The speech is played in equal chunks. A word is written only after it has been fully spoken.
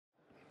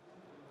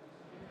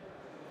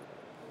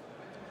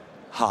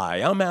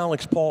Hi, I'm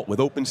Alex Paul with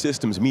Open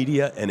Systems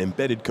Media and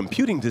Embedded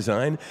Computing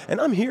Design,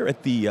 and I'm here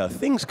at the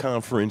Things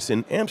Conference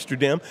in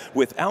Amsterdam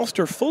with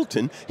Alistair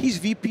Fulton. He's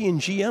VP and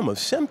GM of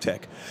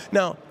Semtech.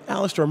 Now,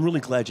 Alistair, I'm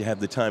really glad you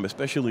have the time,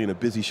 especially in a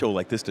busy show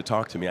like this, to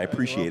talk to me. I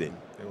appreciate it.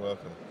 You're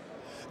welcome.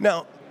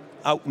 Now,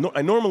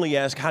 I normally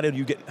ask, how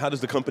does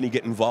the company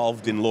get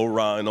involved in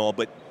LoRa and all,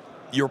 but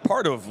you're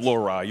part of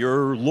LoRa,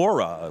 you're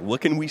LoRa.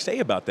 What can we say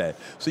about that?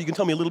 So you can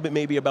tell me a little bit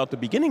maybe about the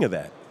beginning of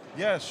that.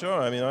 Yeah, sure.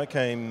 I mean, I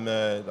joined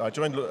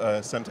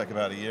Semtech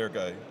about a year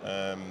ago,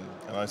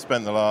 and I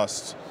spent the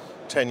last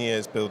 10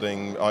 years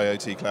building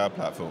IoT cloud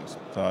platforms.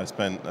 So I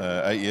spent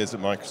 8 years at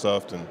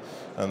Microsoft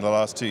and the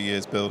last 2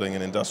 years building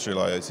an industrial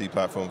IoT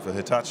platform for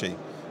Hitachi,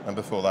 and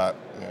before that,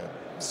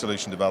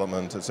 solution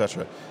development,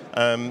 etc.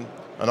 And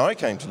I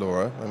came to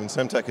LoRa. I mean,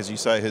 Semtech, as you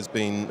say, has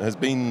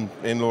been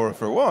in LoRa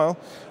for a while.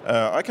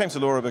 I came to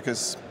LoRa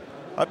because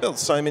I built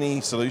so many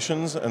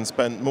solutions and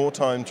spent more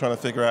time trying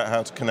to figure out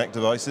how to connect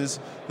devices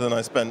than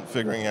I spent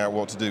figuring out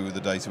what to do with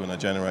the data when I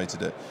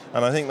generated it.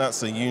 And I think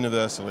that's a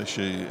universal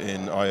issue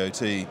in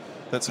IoT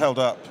that's held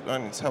up. I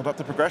mean, it's held up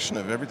the progression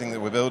of everything that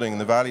we're building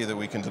and the value that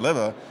we can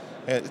deliver.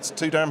 It's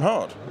too damn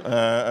hard.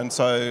 And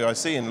so I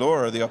see in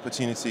LoRa the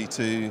opportunity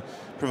to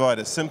provide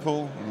a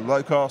simple,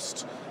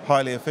 low-cost,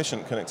 highly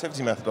efficient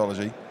connectivity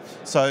methodology,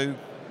 so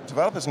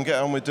developers can get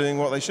on with doing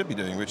what they should be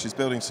doing, which is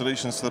building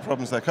solutions to the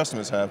problems their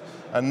customers have,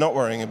 and not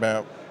worrying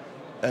about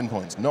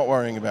endpoints, not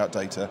worrying about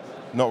data,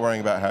 not worrying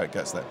about how it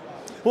gets there.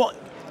 Well,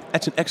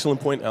 that's an excellent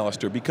point,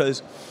 Alistair, because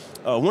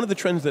one of the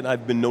trends that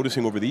I've been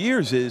noticing over the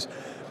years is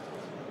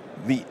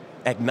the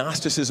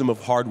agnosticism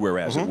of hardware,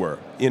 as it were.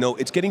 You know,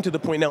 it's getting to the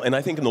point now, and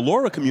I think in the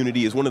LoRa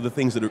community is one of the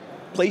things that are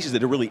places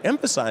that are really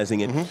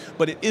emphasizing it,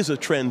 but it is a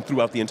trend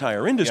throughout the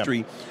entire industry.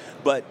 Yep.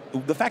 But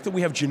the fact that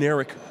we have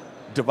generic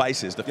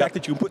devices, the fact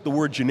that you put the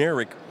word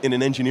generic in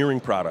an engineering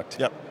product,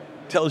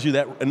 tells you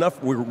that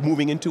enough we're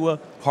moving into a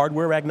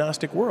hardware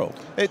agnostic world.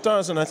 It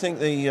does, and I think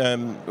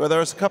well,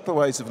 there's a couple of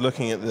ways of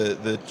looking at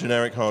the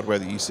generic hardware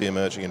that you see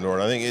emerging in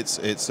LoRa. I think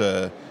it's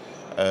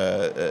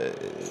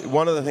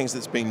one of the things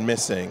that's been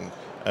missing,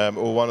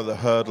 or one of the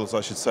hurdles,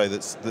 I should say,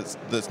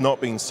 that's not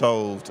been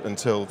solved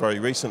until very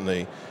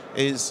recently,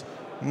 is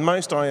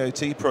most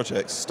IoT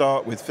projects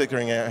start with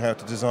figuring out how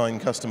to design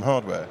custom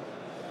hardware,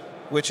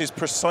 which is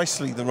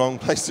precisely the wrong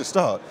place to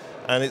start.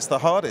 And it's the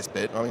hardest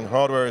bit. I mean,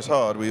 hardware is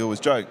hard, we always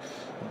joke.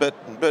 But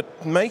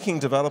making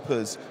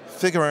developers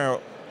figure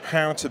out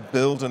how to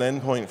build an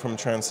endpoint from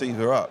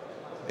transceiver up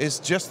is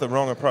just the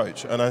wrong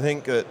approach. And I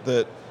think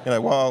that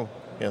while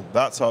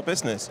that's our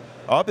business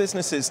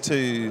is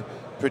to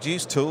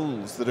produce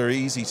tools that are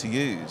easy to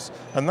use.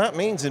 And that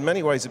means, in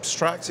many ways,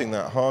 abstracting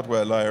that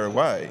hardware layer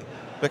away,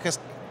 because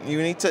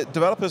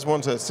developers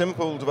want a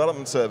simple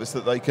development service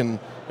that they can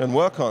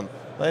work on.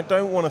 They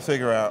don't want to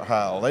figure out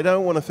how. They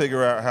don't want to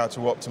figure out how to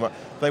optimize.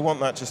 They want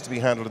that just to be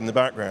handled in the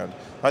background.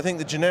 I think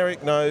the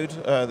generic node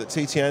that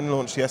TTN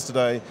launched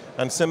yesterday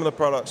and similar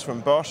products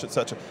from Bosch,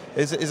 etc.,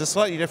 is a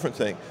slightly different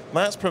thing.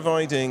 That's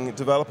providing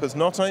developers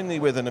not only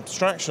with an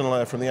abstraction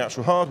layer from the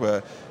actual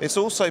hardware, it's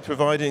also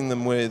providing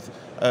them with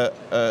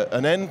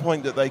an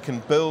endpoint that they can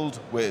build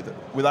with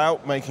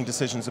without making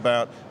decisions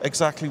about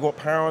exactly what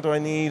power do I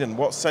need and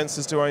what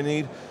sensors do I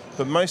need.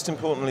 But most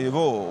importantly of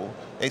all,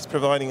 it's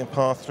providing a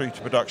path through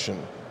to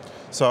production.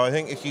 So I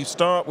think if you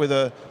start with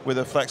a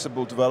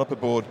flexible developer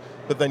board,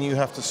 but then you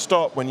have to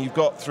stop when you've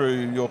got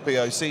through your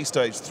POC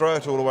stage, throw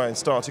it all away and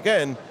start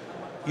again,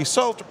 you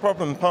solved a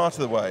problem part of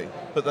the way,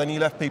 but then you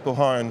left people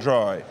high and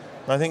dry.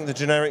 And I think the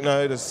generic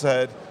node, as I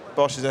said,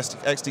 Bosch's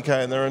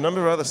XDK, and there are a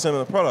number of other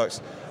similar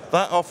products,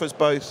 that offers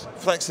both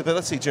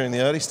flexibility during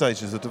the early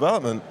stages of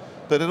development,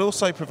 but it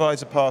also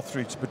provides a path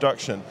through to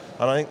production.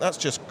 And I think that's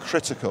just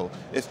critical.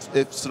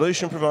 If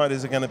solution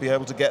providers are going to be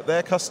able to get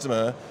their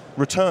customer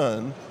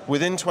return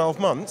within 12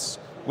 months,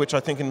 which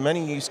I think in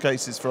many use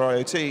cases for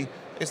IoT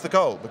is the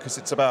goal, because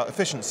it's about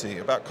efficiency,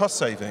 about cost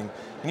saving.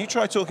 And you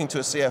try talking to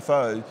a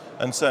CFO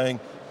and saying,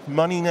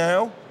 money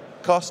now,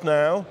 cost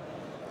now,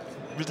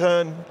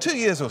 return 2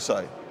 years or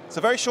so. It's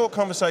a very short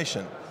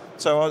conversation.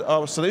 So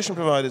our solution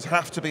providers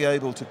have to be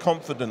able to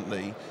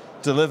confidently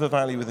deliver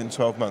value within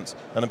 12 months,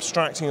 and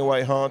abstracting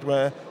away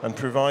hardware and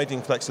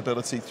providing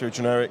flexibility through a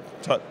generic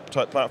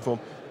type platform,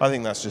 I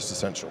think that's just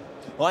essential.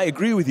 Well, I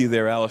agree with you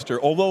there,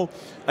 Alistair, although,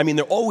 I mean,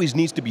 there always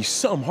needs to be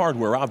some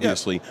hardware,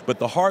 obviously, but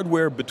the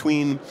hardware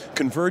between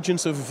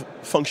convergence of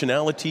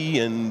functionality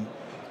and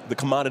the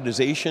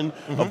commoditization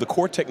of the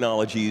core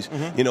technologies,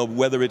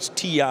 whether it's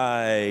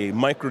TI,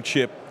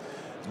 microchip,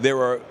 there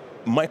are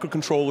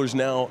microcontrollers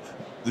now.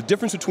 The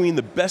difference between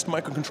the best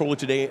microcontroller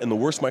today and the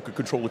worst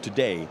microcontroller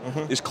today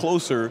is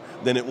closer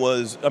than it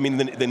was,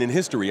 than in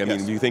history, I mean,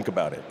 if you think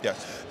about it.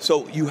 Yes.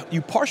 So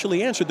you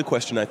partially answered the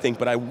question, I think,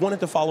 but I wanted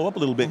to follow up a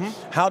little bit.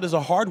 How does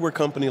a hardware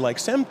company like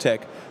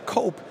Semtech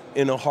cope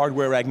in a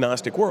hardware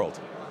agnostic world?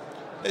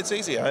 It's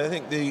easy. I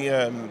think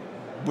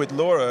with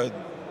LoRa,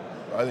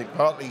 I think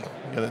partly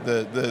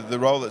the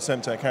role that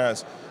Semtech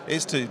has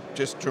is to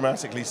just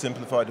dramatically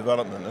simplify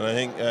development. And I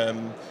think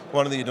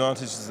one of the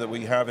advantages that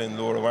we have in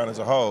LoRaWAN as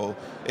a whole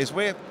is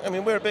we're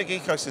a big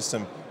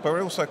ecosystem, but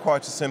we're also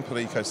quite a simple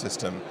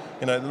ecosystem.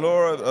 The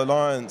LoRa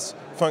Alliance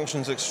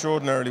functions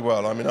extraordinarily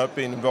well. I mean, I've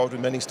been involved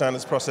in many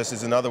standards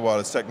processes in other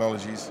wireless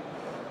technologies,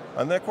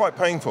 and they're quite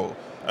painful.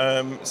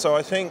 So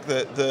I think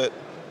that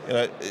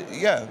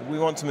we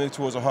want to move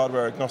towards a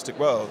hardware agnostic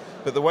world,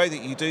 but the way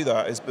that you do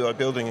that is by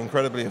building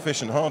incredibly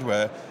efficient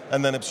hardware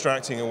and then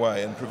abstracting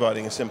away and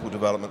providing a simple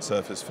development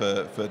surface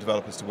for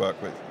developers to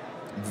work with.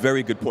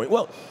 Very good point.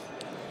 Well,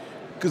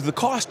 because the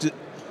cost,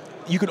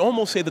 you could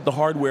almost say that the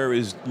hardware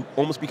is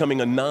almost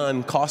becoming a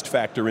non-cost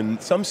factor in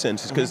some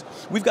senses, because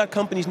we've got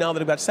companies now that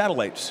have got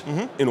satellites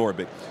in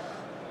orbit.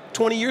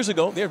 20 years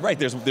ago, they're right,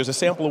 there's a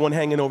sample of one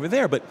hanging over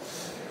there, but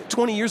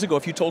 20 years ago,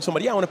 if you told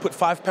somebody, I want to put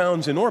 5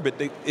 pounds in orbit,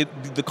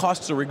 the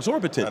costs are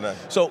exorbitant. I know.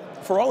 So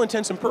for all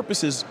intents and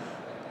purposes,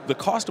 the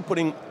cost of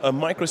putting a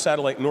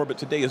microsatellite in orbit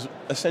today is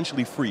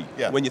essentially free.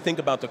 Yeah. When you think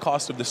about the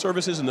cost of the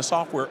services and the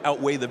software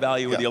outweigh the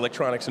value of the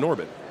electronics in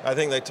orbit. I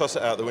think they toss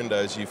it out the window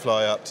as you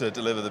fly up to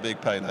deliver the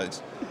big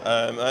payloads.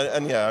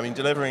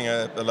 Delivering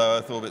a low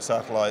Earth orbit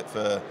satellite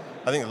for,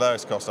 I think the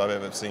lowest cost I've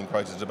ever seen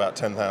quoted is about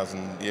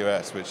 10,000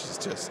 US, which is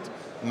just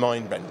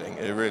mind-bending.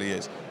 It really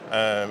is.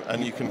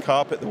 And you can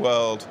carpet the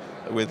world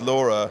with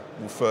LoRa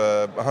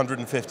for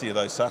 150 of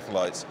those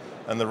satellites,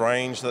 and the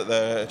range that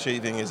they're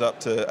achieving is up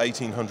to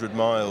 1,800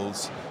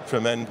 miles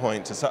from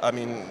endpoint to.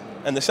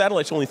 And the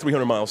satellite's only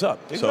 300 miles up.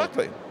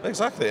 Exactly,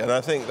 exactly. And I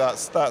think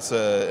that's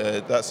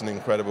an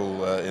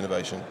incredible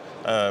innovation.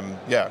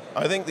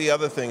 I think the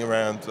other thing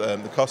around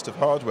the cost of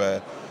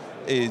hardware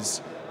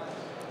is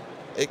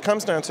it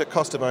comes down to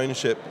cost of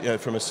ownership,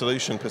 from a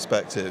solution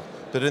perspective.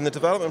 But in the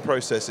development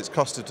process, it's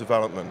cost of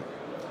development.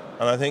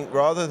 And I think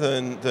rather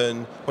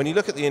than when you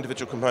look at the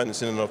individual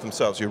components in and of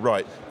themselves, you're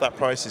right, that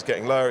price is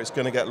getting lower, it's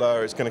going to get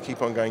lower, it's going to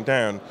keep on going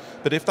down.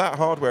 But if that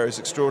hardware is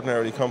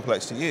extraordinarily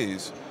complex to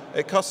use,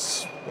 it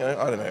costs,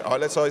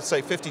 let's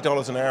say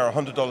 $50 an hour,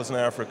 $100 an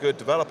hour for a good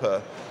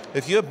developer.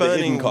 If you're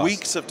burning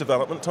weeks of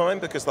development time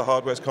because the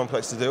hardware is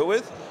complex to deal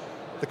with,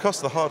 the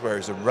cost of the hardware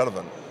is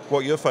irrelevant.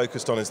 What you're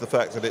focused on is the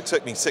fact that it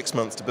took me 6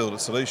 months to build a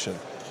solution.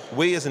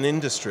 We as an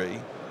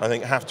industry, I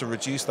think, have to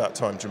reduce that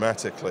time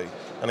dramatically.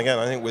 And again,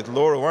 I think with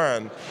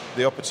LoRaWAN,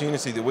 the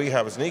opportunity that we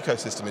have as an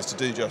ecosystem is to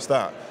do just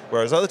that.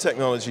 Whereas other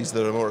technologies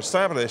that are more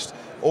established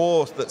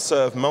or that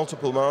serve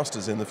multiple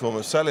masters in the form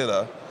of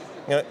cellular,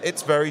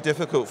 it's very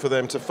difficult for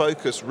them to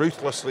focus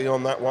ruthlessly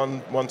on that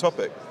one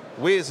topic.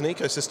 We as an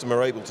ecosystem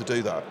are able to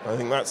do that. I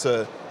think that's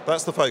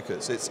the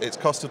focus. It's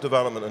cost of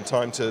development and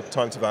time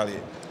to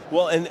value.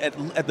 Well, and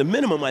at the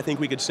minimum, I think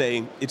we could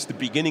say it's the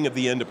beginning of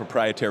the end of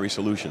proprietary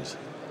solutions.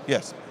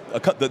 Yes.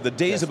 The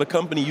days of a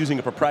company using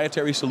a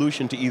proprietary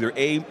solution to either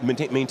A,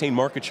 maintain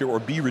market share, or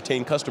B,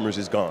 retain customers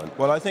is gone.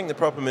 Well, I think the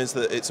problem is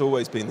that it's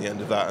always been the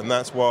end of that, and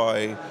that's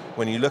why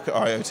when you look at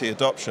IoT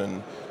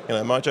adoption,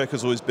 my joke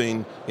has always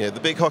been, the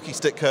big hockey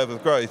stick curve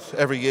of growth.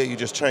 Every year you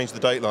just change the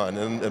date line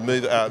and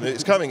move it out.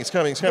 It's coming.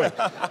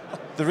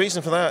 The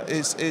reason for that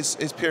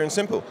is pure and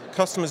simple.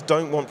 Customers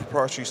don't want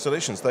proprietary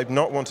solutions. They've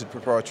not wanted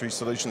proprietary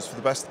solutions for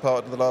the best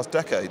part of the last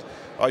decade.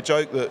 I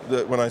joke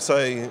that when I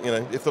say,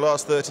 if the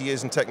last 30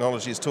 years in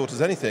technology has taught us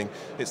anything,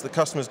 it's that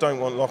customers don't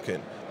want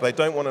lock-in. They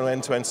don't want an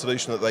end-to-end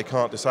solution that they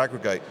can't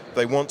disaggregate.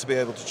 They want to be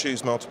able to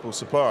choose multiple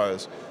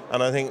suppliers.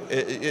 And I think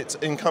it's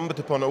incumbent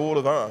upon all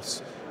of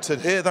us to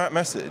hear that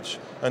message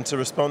and to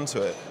respond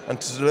to it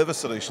and to deliver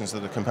solutions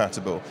that are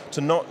compatible,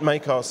 to not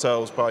make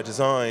ourselves by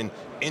design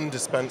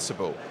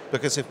indispensable,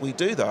 because if we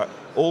do that,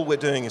 all we're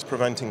doing is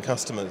preventing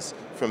customers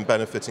from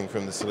benefiting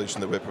from the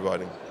solution that we're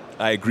providing.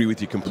 I agree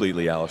with you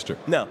completely, Alistair.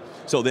 Now,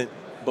 so then,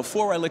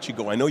 before I let you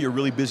go, I know you're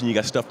really busy and you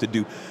got stuff to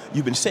do.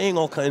 You've been saying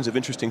all kinds of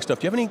interesting stuff.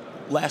 Do you have any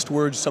last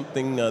words,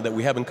 something that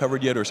we haven't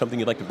covered yet, or something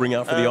you'd like to bring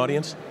out for the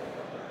audience?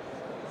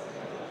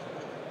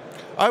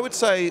 I would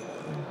say,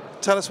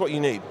 tell us what you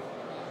need.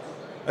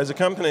 As a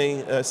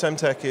company,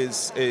 Semtech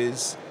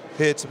is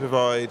here to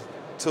provide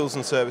tools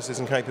and services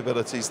and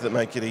capabilities that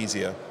make it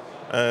easier.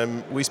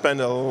 We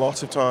spend a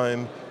lot of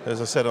time, as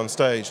I said on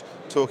stage,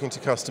 talking to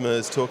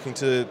customers, talking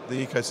to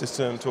the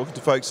ecosystem, talking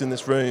to folks in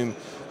this room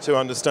to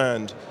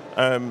understand.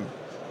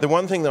 The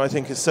one thing that I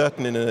think is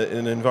certain in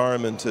an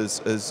environment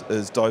as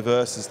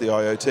diverse as the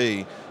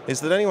IoT is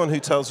that anyone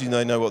who tells you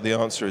they know what the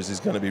answer is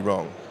going to be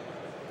wrong.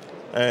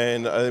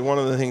 And one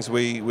of the things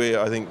we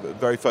I think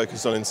very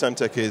focused on in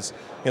Semtech is,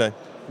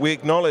 we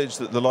acknowledge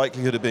that the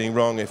likelihood of being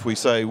wrong if we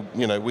say,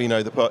 we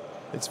know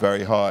it's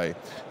very high.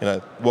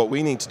 What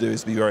we need to do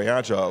is be very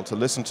agile, to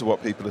listen to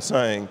what people are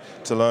saying,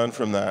 to learn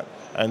from that,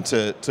 and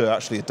to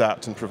actually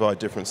adapt and provide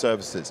different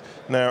services.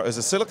 Now, as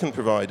a silicon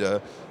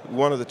provider,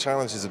 one of the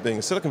challenges of being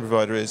a silicon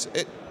provider is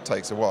it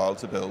takes a while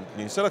to build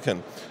new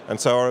silicon. And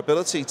so our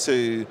ability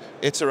to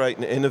iterate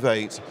and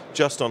innovate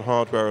just on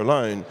hardware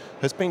alone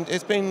it's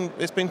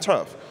been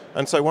tough.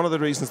 And so one of the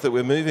reasons that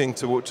we're moving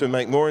to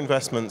make more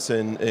investments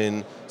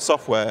in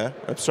software,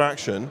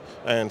 abstraction,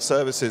 and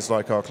services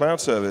like our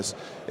cloud service,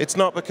 it's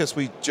not because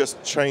we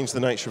just change the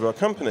nature of our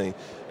company.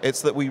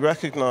 It's that we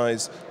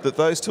recognize that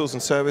those tools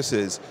and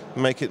services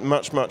make it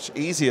much, much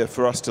easier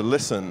for us to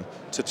listen,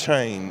 to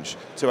change,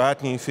 to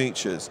add new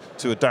features,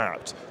 to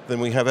adapt than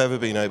we have ever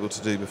been able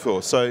to do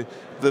before. So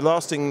the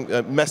lasting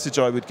message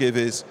I would give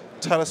is,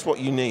 tell us what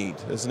you need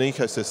as an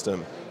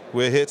ecosystem.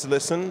 We're here to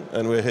listen,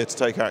 and we're here to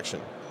take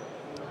action.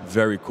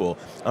 Very cool.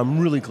 I'm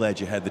really glad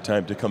you had the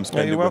time to come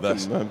spend it with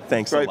us. You're welcome.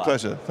 Thanks a lot. Great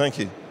pleasure. Thank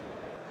you.